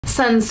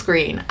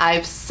Sunscreen.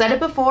 I've said it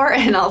before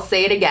and I'll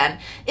say it again.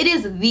 It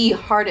is the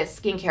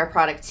hardest skincare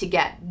product to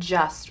get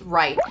just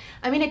right.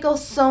 I mean, it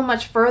goes so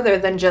much further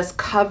than just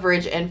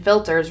coverage and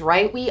filters,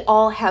 right? We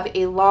all have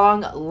a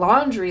long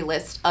laundry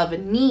list of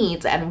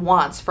needs and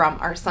wants from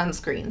our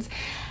sunscreens.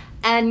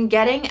 And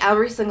getting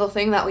every single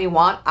thing that we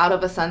want out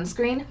of a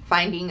sunscreen,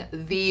 finding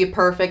the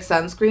perfect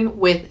sunscreen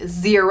with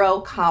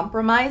zero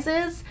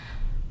compromises,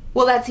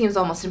 well, that seems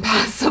almost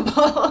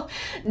impossible,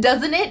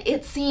 doesn't it?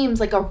 It seems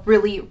like a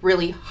really,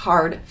 really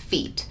hard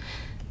feat.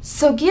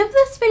 So give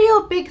this video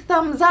a big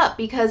thumbs up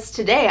because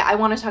today I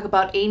want to talk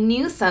about a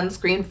new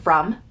sunscreen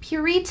from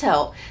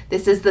Purito.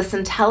 This is the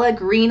Centella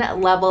Green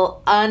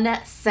Level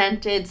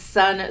Unscented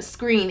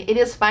Sunscreen. It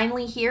is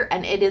finally here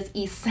and it is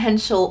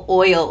essential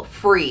oil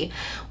free.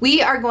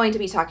 We are going to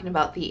be talking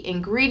about the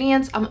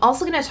ingredients. I'm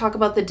also going to talk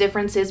about the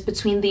differences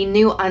between the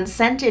new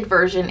unscented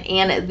version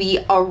and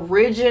the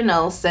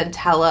original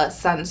Centella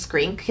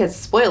sunscreen because,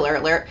 spoiler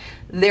alert,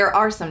 there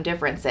are some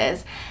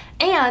differences.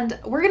 And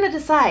we're going to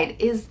decide,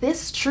 is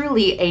this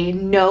truly a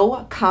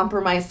no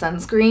compromise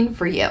sunscreen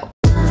for you?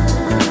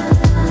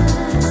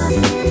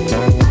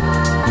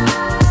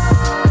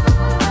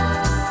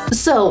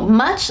 So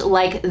much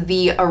like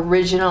the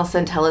original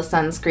Centella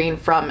sunscreen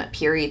from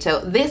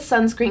Purito, this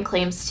sunscreen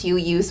claims to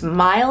use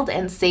mild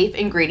and safe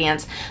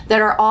ingredients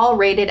that are all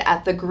rated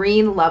at the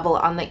green level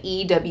on the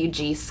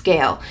EWG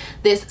scale.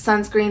 This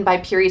sunscreen by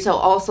Purito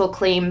also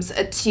claims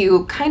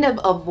to kind of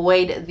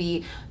avoid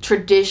the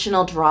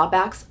traditional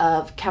drawbacks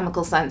of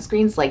chemical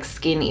sunscreens like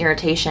skin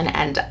irritation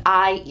and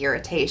eye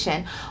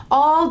irritation,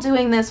 all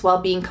doing this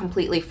while being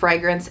completely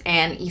fragrance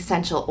and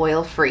essential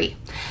oil free.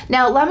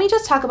 Now let me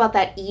just talk about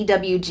that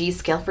EWG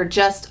scale for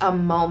just a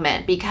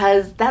moment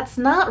because that's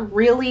not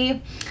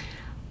really,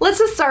 let's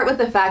just start with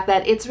the fact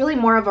that it's really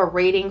more of a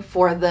rating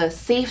for the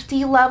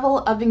safety level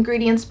of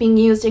ingredients being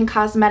used in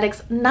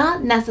cosmetics,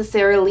 not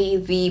necessarily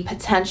the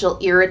potential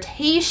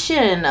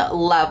irritation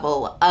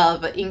level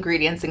of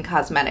ingredients in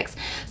cosmetics.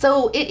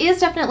 So it is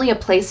definitely a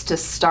place to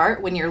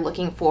start when you're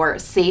looking for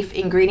safe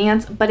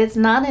ingredients, but it's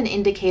not an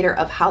indicator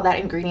of how that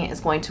ingredient is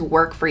going to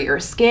work for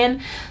your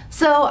skin.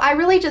 So I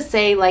really just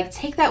say, like,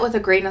 take that with a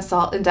grain of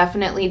salt and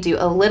definitely do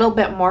a little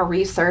bit more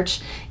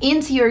research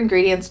into your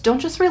ingredients. Don't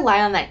just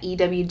rely on that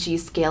EWG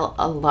scale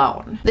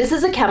alone. This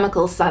is a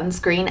chemical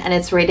sunscreen and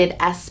it's rated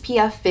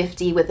SPF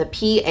 50 with a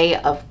PA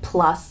of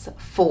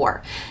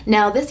 +4.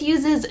 Now this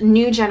uses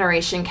new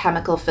generation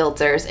chemical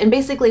filters, and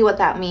basically what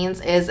that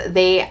means is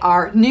they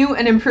are new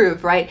and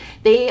improved, right?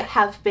 They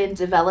have been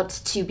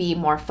developed to be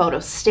more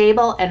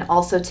photostable and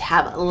also to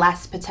have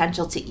less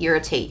potential to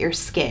irritate your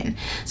skin.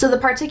 So the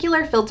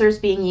particular filters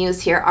being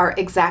used here are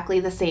exactly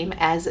the same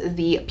as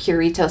the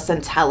Purito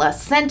Centella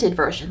scented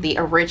version, the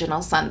original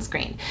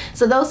sunscreen.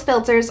 So those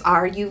filters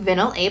are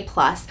Uvinyl A+.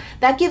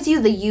 That gives you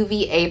the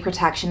UVA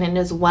protection and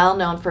is well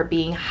known for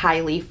being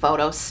highly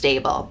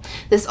photostable.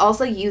 This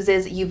also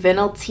uses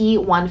Uvinyl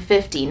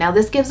T150. Now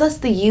this gives us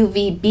the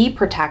UVB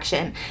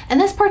protection, and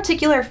this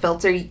particular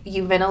filter,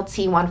 Uvinyl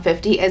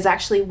T150, is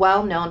actually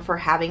well known for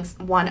having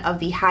one of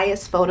the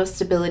highest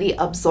photostability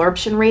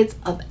absorption rates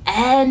of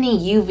any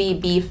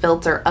UVB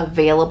filter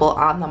available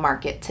on the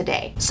market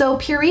today. So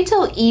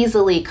Purito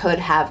easily could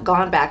have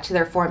gone back to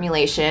their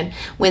formulation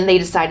when they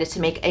decided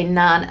to make a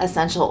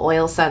non-essential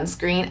oil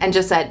sunscreen and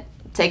just said,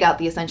 take out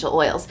the essential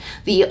oils.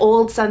 The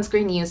old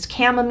sunscreen used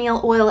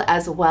chamomile oil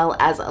as well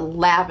as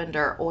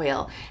lavender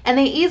oil, and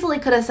they easily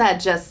could have said,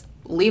 just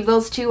leave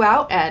those two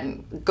out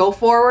and go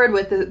forward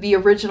with the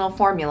original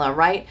formula,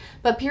 right?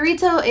 But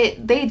Purito,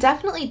 they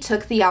definitely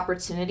took the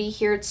opportunity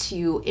here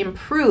to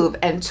improve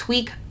and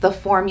tweak the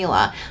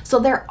formula. So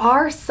there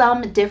are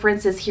some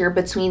differences here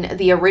between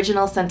the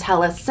original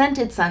Centella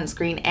scented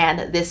sunscreen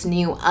and this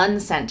new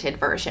unscented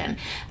version.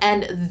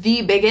 And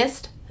the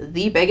biggest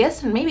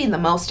and maybe the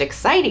most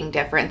exciting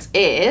difference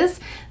is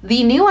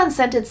the new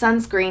unscented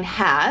sunscreen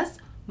has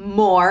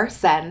more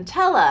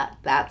Centella.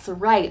 That's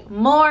right,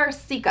 more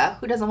Cica.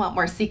 Who doesn't want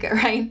more Cica,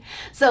 right?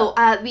 So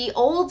the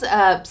old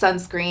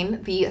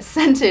sunscreen, the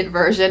scented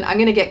version, I'm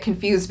gonna get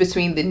confused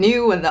between the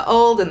new and the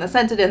old and the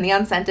scented and the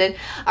unscented.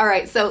 All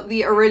right, so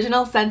the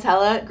original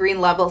Centella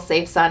Green Level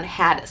Safe Sun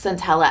had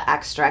Centella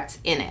extract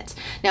in it.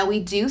 Now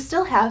we do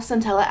still have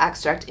Centella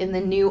extract in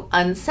the new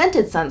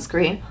unscented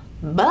sunscreen,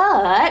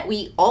 but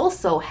we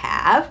also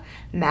have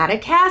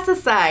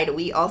madecassoside,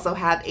 we also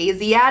have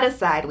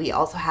azathioprine, we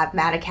also have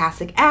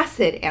madecassic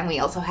acid, and we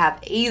also have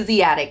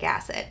azelaic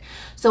acid.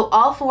 So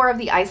all four of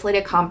the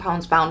isolated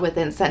compounds found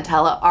within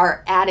Centella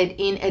are added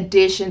in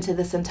addition to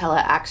the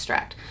Centella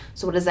extract.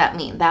 So what does that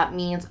mean? That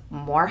means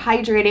more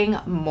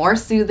hydrating, more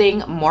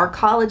soothing, more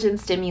collagen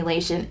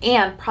stimulation,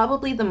 and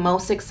probably the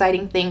most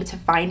exciting thing to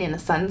find in a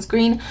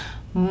sunscreen,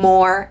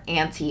 more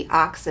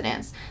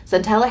antioxidants.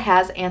 Centella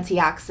has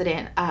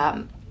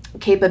antioxidant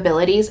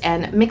capabilities,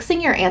 and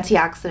mixing your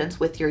antioxidants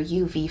with your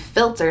UV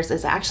filters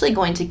is actually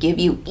going to give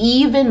you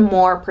even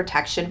more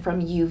protection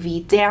from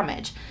UV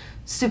damage.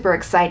 super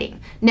exciting.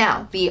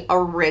 Now, the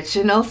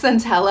original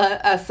Centella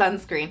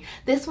sunscreen,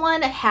 this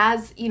one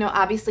has, you know,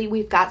 obviously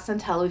we've got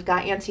Centella, we've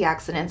got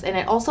antioxidants, and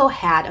it also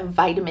had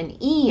vitamin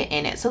E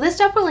in it. So this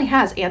definitely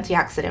has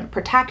antioxidant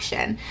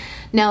protection.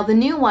 Now, the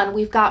new one,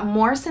 we've got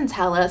more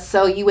Centella,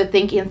 so you would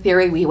think in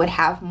theory we would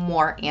have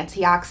more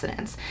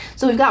antioxidants.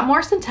 So we've got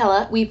more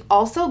Centella, we've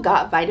also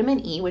got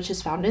vitamin E, which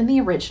is found in the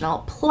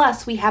original,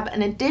 plus we have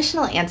an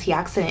additional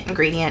antioxidant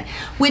ingredient,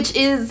 which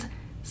is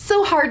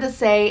so hard to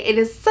say. It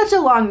is such a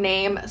long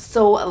name,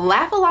 so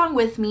laugh along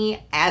with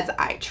me as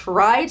I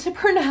try to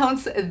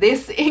pronounce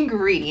this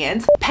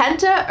ingredient.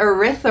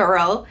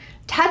 Pentaerythryl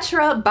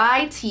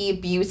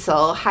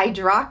tetrabibutyl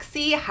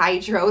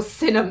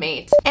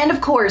hydroxyhydrocinamate. And of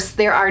course,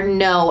 there are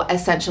no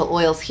essential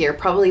oils here,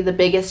 probably the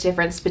biggest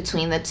difference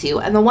between the two,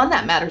 and the one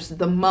that matters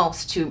the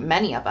most to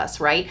many of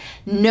us, right?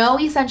 No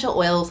essential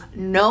oils,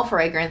 no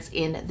fragrance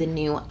in the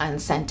new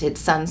unscented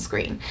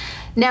sunscreen.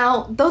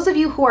 Now, those of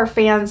you who are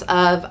fans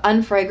of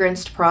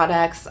unfragranced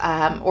products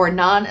or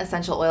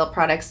non-essential oil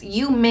products,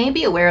 you may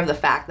be aware of the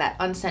fact that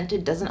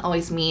unscented doesn't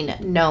always mean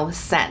no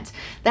scent.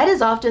 That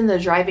is often the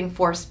driving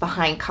force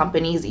behind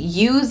companies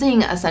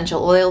using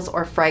essential oils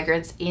or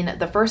fragrance in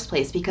the first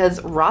place,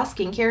 because raw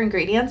skincare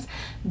ingredients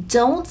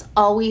don't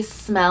always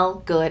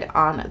smell good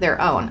on their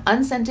own.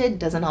 Unscented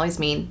doesn't always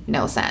mean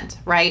no scent,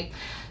 right?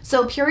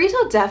 So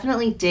Purito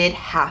definitely did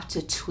have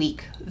to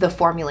tweak the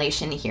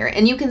formulation here.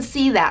 And you can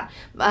see that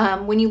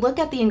when you look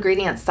at the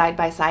ingredients side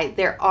by side,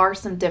 there are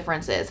some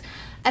differences.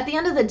 At the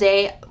end of the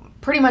day,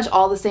 pretty much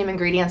all the same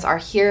ingredients are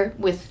here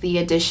with the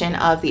addition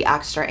of the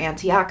extra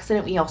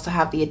antioxidant. We also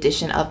have the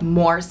addition of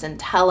more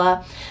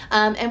Centella.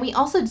 And we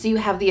also do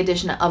have the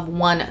addition of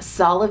one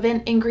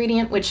solvent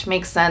ingredient, which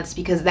makes sense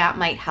because that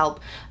might help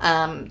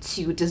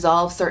to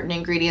dissolve certain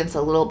ingredients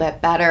a little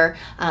bit better.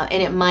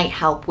 And it might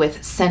help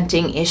with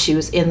scenting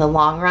issues in the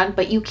long run.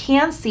 But you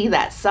can see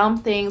that some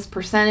things,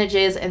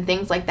 percentages and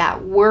things like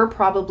that, were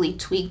probably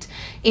tweaked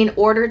in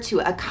order to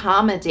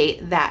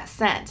accommodate that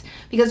scent.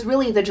 Because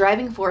really the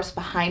driving force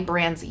behind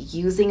brands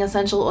using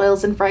essential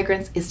oils and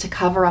fragrance is to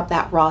cover up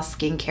that raw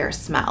skincare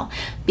smell,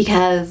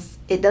 because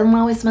it doesn't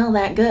always smell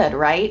that good,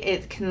 right?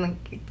 It can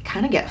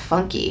kind of get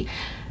funky.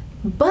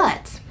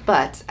 But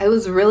I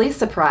was really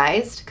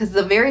surprised, because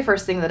the very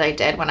first thing that I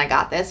did when I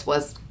got this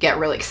was get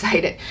really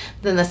excited.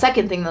 Then the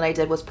second thing that I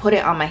did was put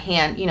it on my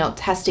hand, you know,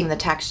 testing the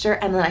texture,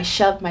 and then I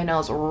shoved my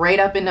nose right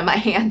up into my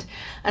hand,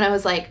 and I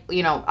was like,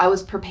 you know, I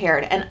was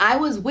prepared, and I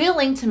was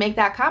willing to make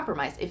that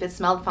compromise. If it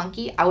smelled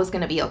funky, I was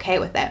gonna be okay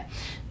with it.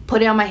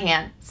 Put it on my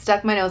hand,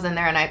 stuck my nose in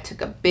there, and I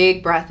took a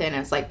big breath in,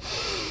 and it's like,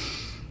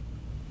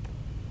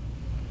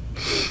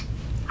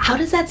 how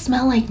does that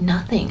smell like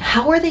nothing?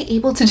 How are they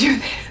able to do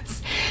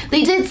this?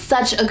 They did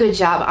such a good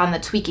job on the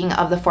tweaking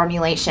of the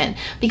formulation,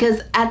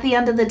 because at the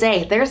end of the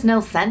day, there's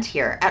no scent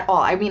here at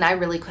all. I mean, I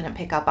really couldn't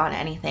pick up on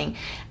anything.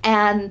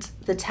 And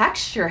the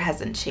texture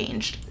hasn't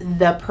changed.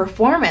 The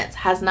performance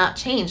has not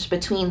changed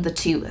between the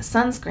two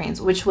sunscreens,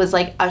 which was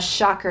like a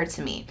shocker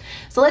to me.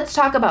 So let's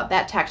talk about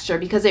that texture,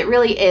 because it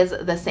really is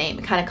the same.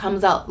 It kind of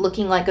comes out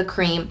looking like a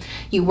cream.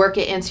 You work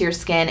it into your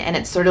skin and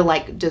it sort of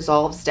like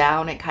dissolves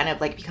down. It kind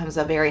of like becomes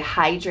a very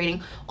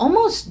hydrating,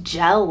 almost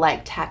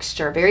gel-like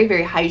texture, very,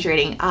 very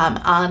hydrating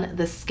on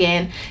the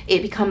skin.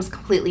 It becomes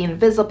completely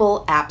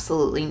invisible,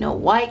 absolutely no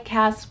white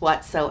cast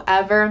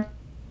whatsoever.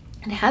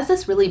 It has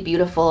this really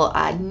beautiful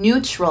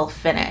neutral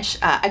finish.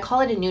 I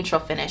call it a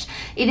neutral finish.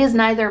 It is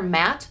neither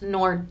matte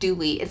nor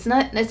dewy. It's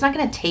not going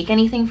to take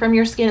anything from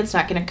your skin. It's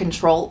not going to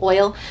control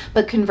oil,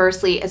 but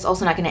conversely, it's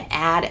also not going to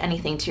add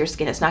anything to your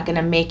skin. It's not going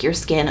to make your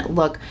skin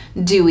look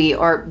dewy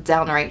or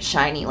downright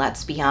shiny,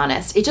 let's be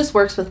honest. It just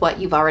works with what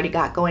you've already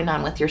got going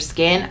on with your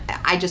skin.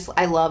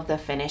 I love the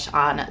finish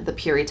on the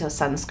Purito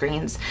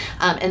sunscreens.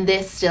 And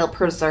this still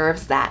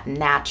preserves that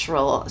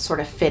natural sort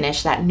of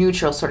finish, that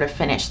neutral sort of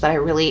finish that I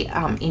really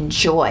enjoy.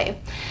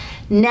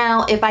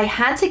 Now, if I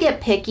had to get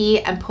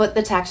picky and put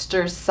the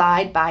textures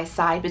side by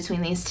side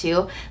between these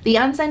two, the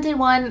unscented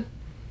one,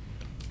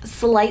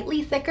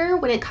 slightly thicker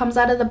when it comes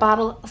out of the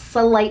bottle,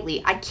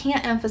 slightly. I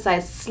can't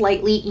emphasize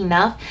slightly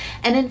enough.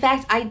 And in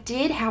fact, I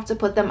did have to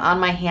put them on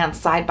my hands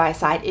side by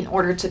side in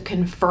order to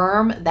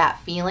confirm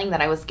that feeling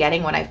that I was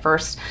getting when I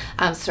first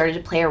started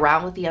to play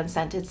around with the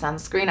unscented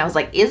sunscreen. I was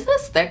like, is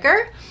this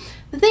thicker?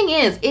 The thing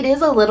is, it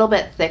is a little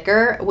bit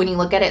thicker when you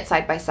look at it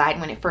side by side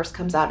when it first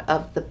comes out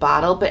of the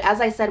bottle. But as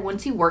I said,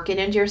 once you work it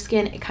into your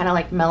skin, it kind of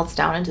like melts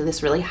down into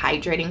this really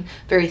hydrating,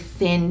 very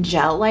thin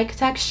gel-like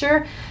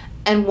texture.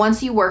 And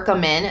once you work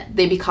them in,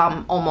 they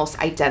become almost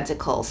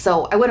identical.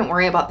 So I wouldn't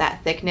worry about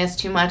that thickness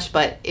too much,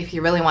 but if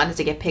you really wanted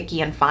to get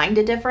picky and find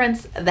a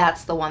difference,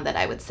 that's the one that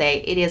I would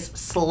say it is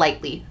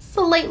slightly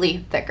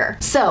thicker.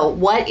 So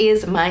what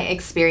is my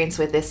experience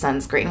with this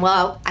sunscreen?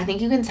 Well, I think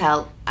you can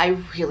tell I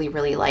really,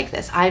 really like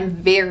this. I'm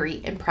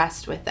very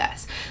impressed with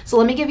this. So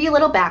let me give you a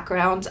little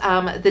background.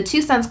 The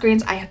two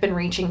sunscreens I have been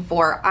reaching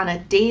for on a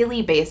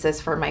daily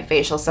basis for my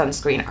facial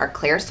sunscreen are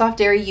Claire Soft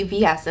Dairy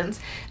UV Essence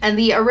and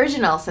the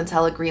original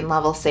Centella Green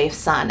level safe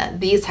sun.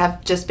 These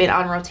have just been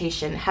on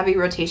rotation, heavy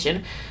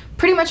rotation,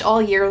 pretty much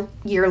all year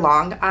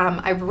long.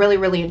 I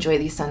really enjoy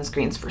these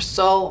sunscreens for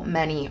so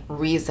many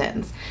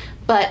reasons.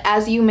 But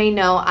as you may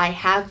know, I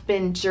have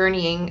been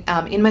journeying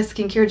in my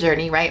skincare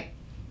journey, right?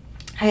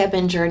 I have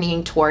been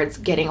journeying towards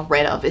getting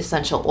rid of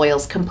essential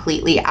oils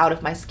completely out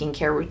of my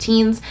skincare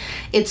routines.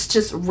 It's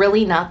just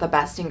really not the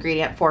best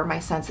ingredient for my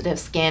sensitive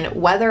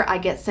skin. Whether I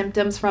get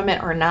symptoms from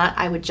it or not,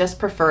 I would just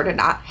prefer to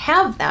not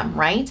have them,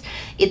 right?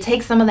 It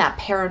takes some of that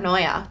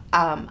paranoia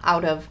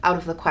out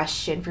of the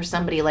question for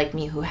somebody like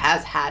me who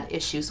has had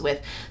issues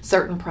with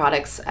certain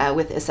products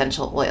with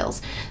essential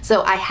oils.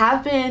 So I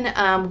have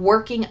been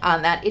working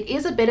on that. It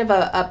is a bit of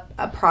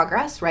a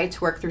progress, right,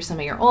 to work through some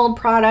of your old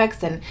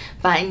products and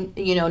find,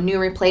 you know,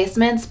 new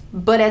replacements,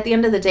 but at the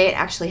end of the day, it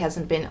actually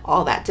hasn't been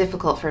all that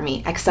difficult for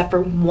me, except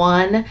for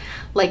one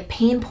like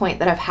pain point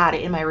that I've had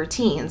in my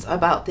routines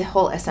about the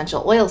whole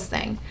essential oils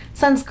thing.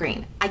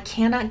 Sunscreen. I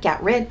cannot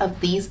get rid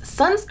of these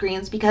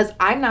sunscreens because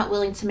I'm not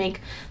willing to make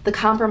the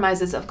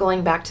compromises of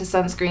going back to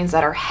sunscreens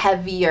that are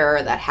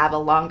heavier, that have a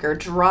longer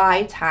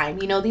dry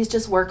time. You know, these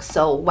just work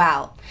so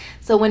well.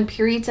 So when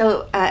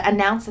Purito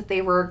announced that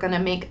they were going to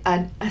make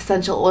an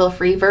essential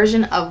oil-free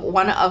version of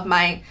one of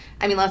my,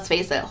 I mean, let's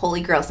face it,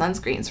 holy grail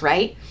sunscreens,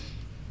 right?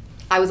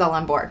 I was all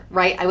on board,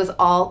 right? I was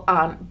all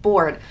on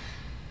board.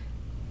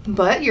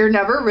 But you're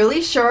never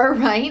really sure,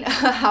 right,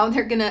 how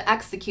they're going to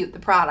execute the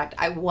product.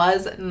 I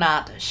was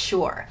not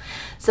sure.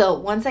 So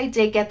once I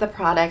did get the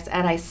product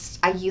and I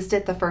used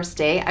it the first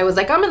day, I was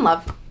like, I'm in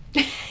love.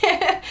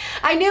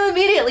 I knew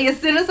immediately as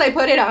soon as I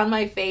put it on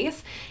my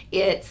face.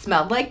 It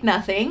smelled like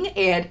nothing.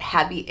 It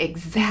had the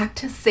exact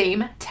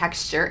same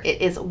texture. It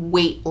is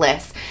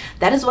weightless.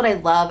 That is what I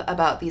love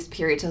about these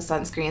Purito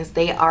sunscreens.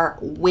 They are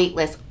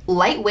weightless.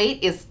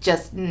 Lightweight is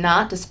just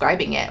not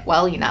describing it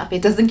well enough.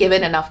 It doesn't give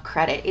it enough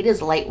credit. It is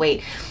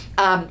lightweight.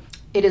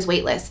 It is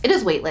weightless. It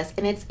is weightless,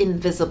 and it's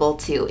invisible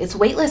too. It's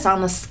weightless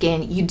on the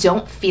skin. You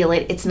don't feel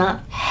it. It's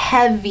not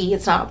heavy.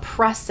 It's not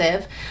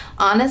oppressive.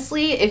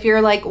 Honestly, if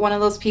you're like one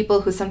of those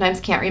people who sometimes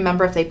can't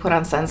remember if they put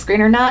on sunscreen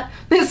or not,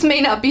 this may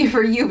not be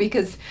for you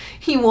because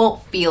you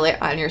won't feel it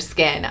on your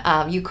skin.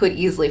 You could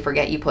easily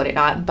forget you put it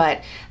on,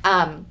 but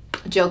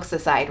jokes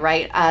aside,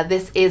 right?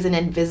 This is an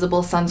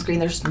invisible sunscreen.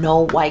 There's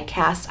no white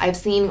cast. I've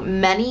seen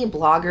many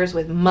bloggers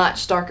with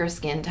much darker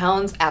skin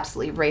tones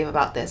absolutely rave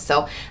about this.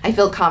 So I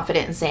feel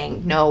confident in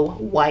saying no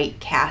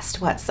white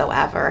cast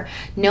whatsoever.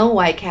 No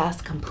white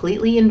cast,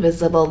 completely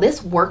invisible.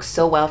 This works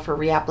so well for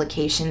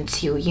reapplication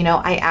too. You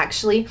know, I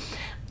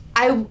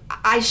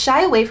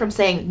shy away from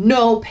saying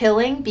no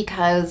pilling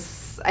because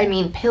I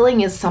mean,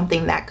 pilling is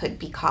something that could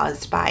be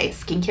caused by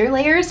skincare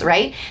layers,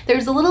 right?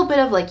 There's a little bit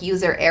of like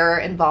user error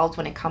involved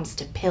when it comes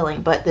to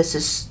pilling, but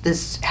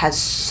this has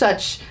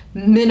such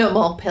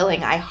minimal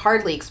pilling. I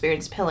hardly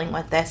experience pilling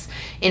with this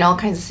in all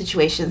kinds of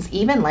situations,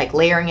 even like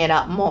layering it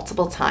up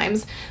multiple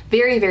times.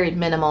 Very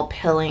minimal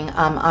pilling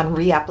on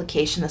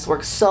reapplication. This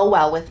works so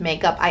well with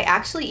makeup. I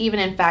actually even,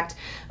 in fact,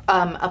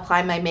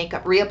 apply my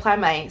makeup, reapply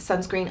my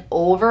sunscreen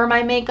over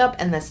my makeup,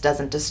 and this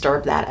doesn't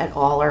disturb that at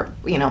all or,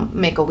 you know,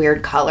 make a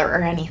weird color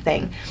or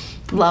anything.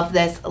 Love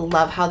this.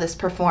 Love how this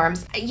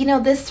performs. You know,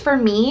 this for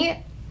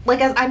me, like,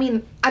 I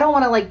mean, I don't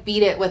want to like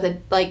beat it with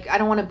I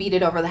don't want to beat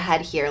it over the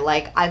head here.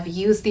 Like, I've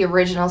used the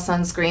original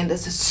sunscreen.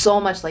 This is so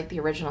much like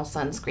the original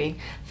sunscreen.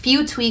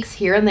 Few tweaks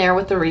here and there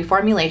with the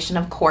reformulation,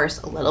 of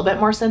course, a little bit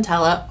more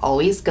Centella,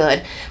 always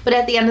good. But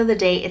at the end of the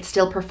day, it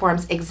still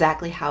performs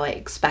exactly how I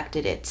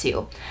expected it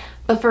to.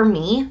 But for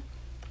me,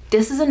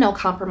 this is a no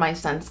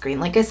compromise sunscreen.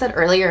 Like I said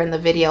earlier in the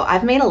video,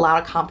 I've made a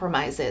lot of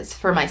compromises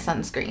for my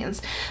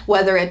sunscreens,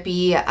 whether it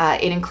be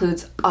it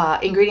includes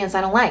ingredients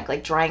I don't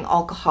like drying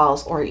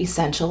alcohols or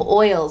essential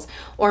oils,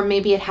 or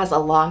maybe it has a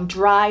long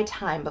dry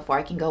time before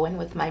I can go in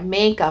with my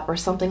makeup or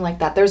something like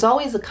that. There's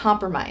always a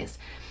compromise.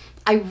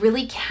 I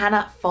really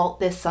cannot fault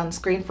this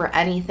sunscreen for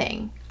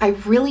anything. I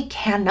really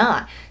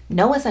cannot.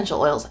 No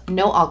essential oils,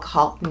 no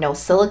alcohol, no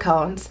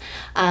silicones.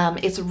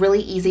 It's really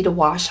easy to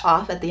wash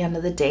off at the end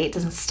of the day. It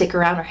doesn't stick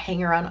around or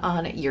hang around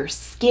on your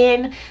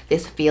skin.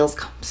 This feels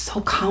so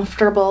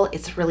comfortable.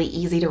 It's really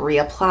easy to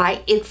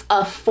reapply. It's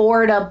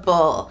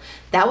affordable.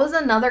 That was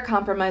another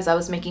compromise I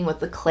was making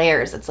with the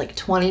Claire's. It's like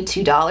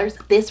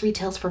 $22. This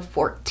retails for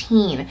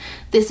 $14.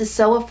 This is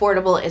so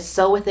affordable. It's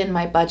so within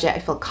my budget. I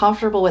feel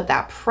comfortable with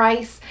that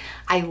price.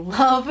 I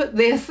love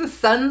this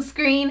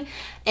sunscreen,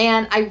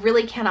 and I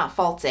really cannot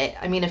fault it.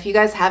 I mean, if you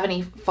guys have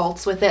any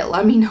faults with it,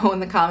 let me know in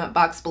the comment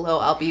box below.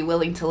 I'll be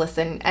willing to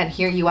listen and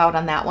hear you out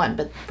on that one.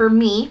 But for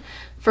me,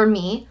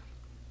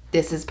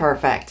 this is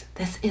perfect.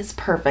 This is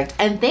perfect.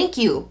 And thank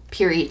you,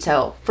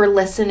 Purito, for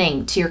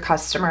listening to your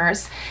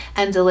customers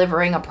and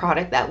delivering a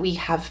product that we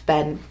have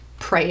been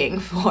praying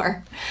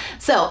for.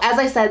 So as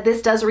I said,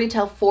 this does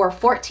retail for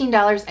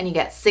 $14 and you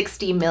get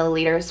 60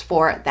 milliliters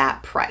for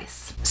that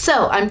price.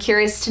 So I'm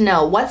curious to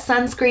know, what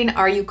sunscreen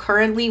are you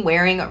currently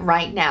wearing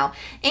right now?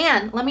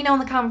 And let me know in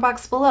the comment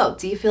box below.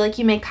 Do you feel like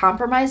you make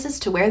compromises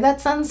to wear that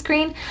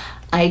sunscreen?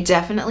 I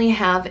definitely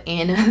have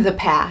in the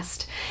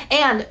past.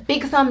 And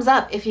big thumbs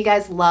up if you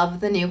guys love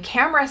the new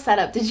camera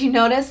setup. Did you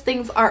notice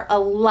things are a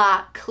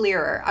lot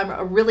clearer?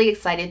 I'm really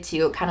excited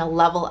to kind of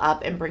level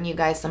up and bring you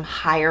guys some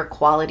higher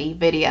quality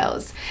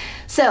videos.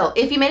 So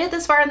if you made it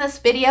this far in this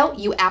video,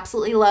 you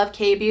absolutely love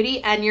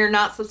K-beauty and you're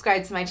not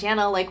subscribed to my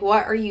channel, like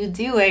what are you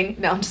doing?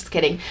 No, I'm just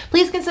kidding.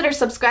 Please consider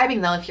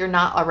subscribing though if you're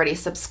not already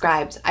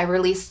subscribed. I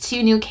release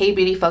 2 new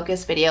K-beauty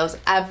focused videos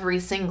every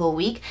single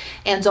week,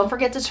 and don't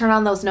forget to turn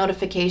on those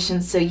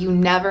notifications so you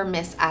never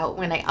miss out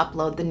when I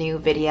upload the new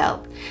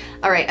video.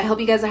 All right, I hope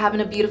you guys are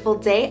having a beautiful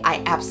day.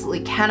 I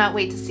absolutely cannot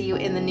wait to see you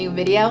in the new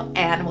video,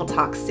 and we'll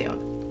talk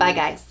soon. Bye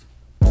guys.